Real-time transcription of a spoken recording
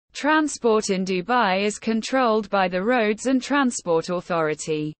transport in Dubai is controlled by the Roads and Transport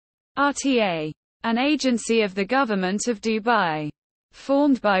Authority (RTA), an agency of the Government of Dubai.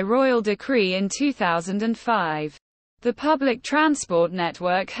 Formed by royal decree in 2005. The public transport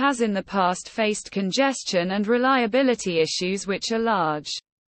network has in the past faced congestion and reliability issues which a large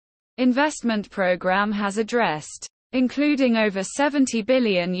investment program has addressed, including over 70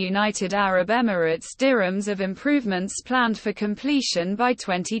 billion United Arab Emirates dirhams of improvements planned for completion by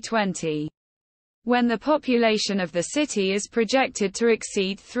 2020, when the population of the city is projected to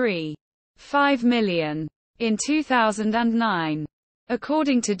exceed 3.5 million. In 2009,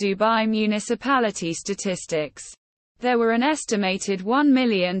 according to Dubai municipality statistics, there were an estimated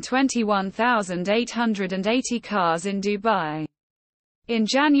 1,021,880 cars in Dubai. In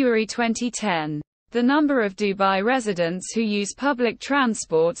January 2010, the number of Dubai residents who use public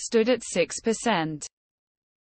transport stood at 6%.